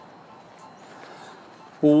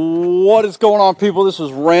What is going on, people? This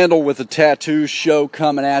is Randall with the Tattoo Show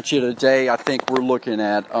coming at you today. I think we're looking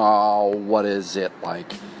at, what is it, like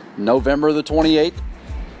November the 28th?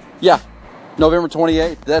 Yeah, November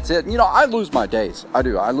 28th. That's it. You know, I lose my days. I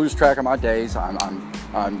do. I lose track of my days.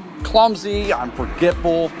 I'm clumsy. I'm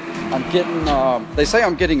forgetful. I'm getting, they say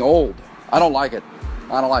I'm getting old. I don't like it.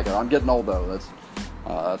 I'm getting old, though.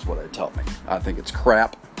 That's what they tell me. I think it's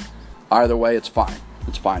crap. Either way, it's fine.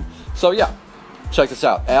 It's fine. So, yeah. Check this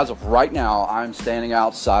out. As of right now, I'm standing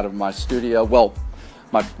outside of my studio. Well,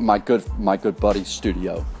 my good buddy's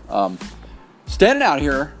studio. Standing out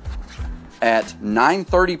here at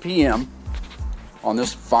 9:30 p.m. on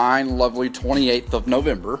this fine, lovely 28th of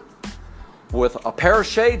November with a pair of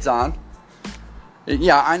shades on.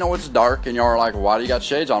 Yeah, I know it's dark, and y'all are like, "Why do you got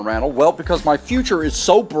shades on, Randall?" Well, because my future is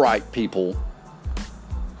so bright, people,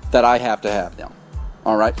 that I have to have them.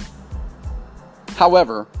 All right.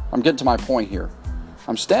 However, I'm getting to my point here.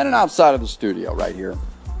 I'm standing outside of the studio right here,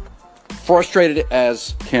 frustrated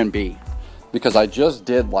as can be, because I just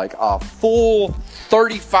did like a full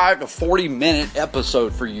 35 to 40 minute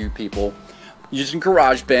episode for you people using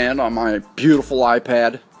GarageBand on my beautiful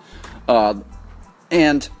iPad,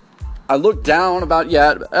 and I looked down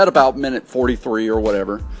at about minute 43 or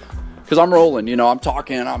whatever, because I'm rolling, you know, I'm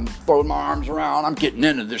talking, I'm throwing my arms around, I'm getting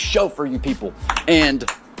into this show for you people, and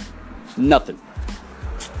nothing.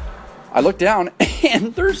 I look down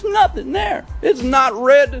and there's nothing there. It's not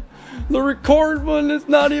red. The record one is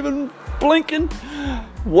not even blinking.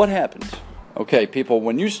 What happened? Okay, people,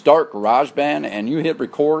 when you start GarageBand and you hit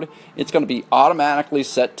record, it's going to be automatically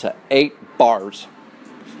set to 8 bars.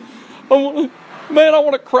 I want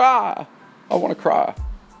to cry. I want to cry.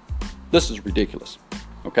 This is ridiculous.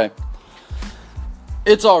 Okay?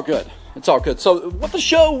 It's all good. It's all good. So what the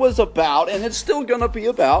show was about, and it's still going to be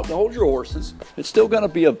about, hold your horses, it's still going to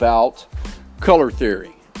be about color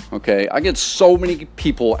theory. Okay? I get so many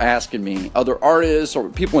people asking me, other artists or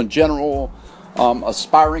people in general,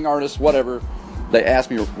 aspiring artists, whatever, they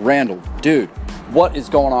ask me, "Randall, dude, what is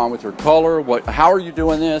going on with your color? How are you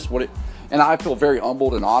doing this?" And I feel very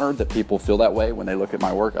humbled and honored that people feel that way when they look at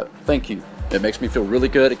my work. Thank you. It makes me feel really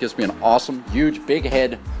good. It gives me an awesome, huge, big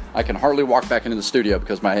head. I can hardly walk back into the studio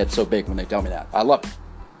because my head's so big when they tell me that. I love it.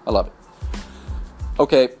 I love it.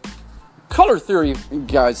 Okay, color theory,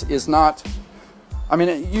 guys, is not... I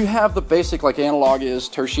mean, you have the basic, like analog is,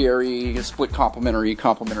 tertiary, split complementary. You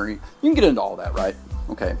can get into all that, right?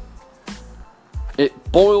 Okay.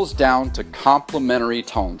 It boils down to complementary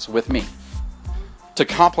tones with me. To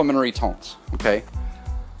complementary tones, okay?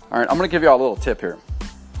 All right, I'm going to give you all a little tip here.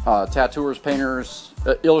 Tattooers, painters,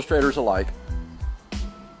 illustrators alike.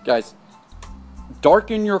 Guys,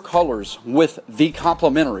 darken your colors with the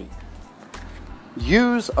complementary.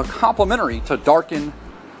 Use a complementary to darken.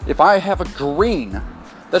 If I have a green,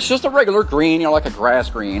 that's just a regular green, you know, like a grass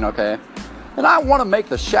green, okay? And I want to make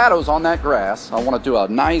the shadows on that grass. I want to do a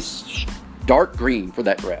nice dark green for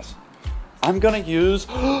that grass. I'm going to use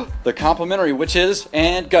the complementary, which is,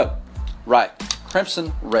 and go. Right,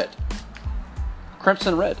 crimson red.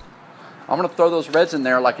 Crimson red. I'm going to throw those reds in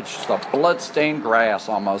there like it's just a blood-stained grass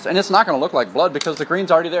almost. And it's not going to look like blood because the green's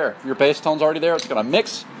already there. Your base tone's already there. It's going to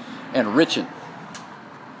mix and richen.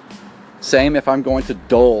 Same if I'm going to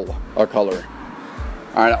dull a color.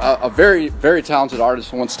 All right, a very, very talented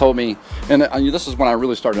artist once told me, and this is when I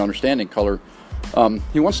really started understanding color.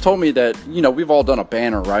 He once told me that, you know, we've all done a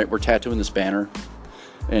banner, right? We're tattooing this banner.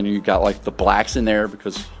 And you got like the blacks in there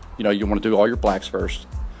because, you know, you want to do all your blacks first.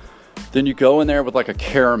 Then you go in there with like a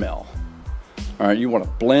caramel. All right, you want to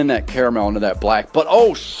blend that caramel into that black. But,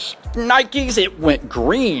 oh, Nikes, it went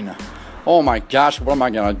green. Oh, my gosh, what am I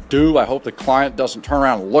going to do? I hope the client doesn't turn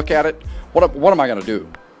around and look at it. What am I going to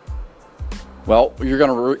do? Well, you're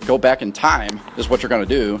going to go back in time is what you're going to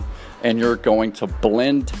do. And you're going to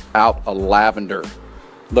blend out a lavender.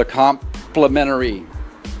 The complementary.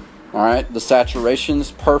 All right, the saturation's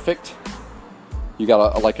perfect. You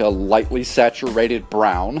got a lightly saturated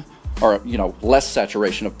brown. Or, you know, less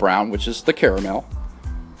saturation of brown, which is the caramel.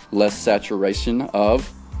 Less saturation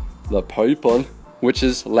of the purple, which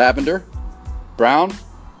is lavender. Brown,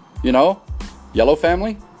 you know, yellow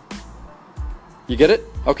family. You get it?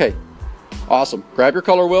 Okay, awesome. Grab your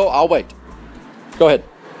color wheel. I'll wait. Go ahead.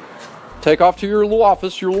 Take off to your little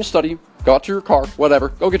office, your little study. Go out to your car, whatever.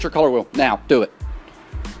 Go get your color wheel. Now, do it.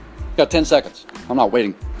 You got 10 seconds. I'm not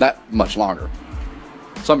waiting that much longer.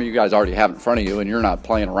 Some of you guys already have it in front of you and you're not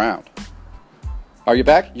playing around. Are you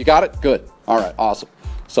back? You got it? Good. All right, awesome.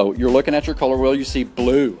 So you're looking at your color wheel. You see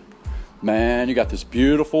blue. Man, you got this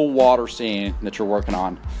beautiful water scene that you're working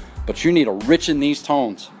on. But you need to richen these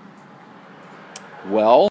tones. Well,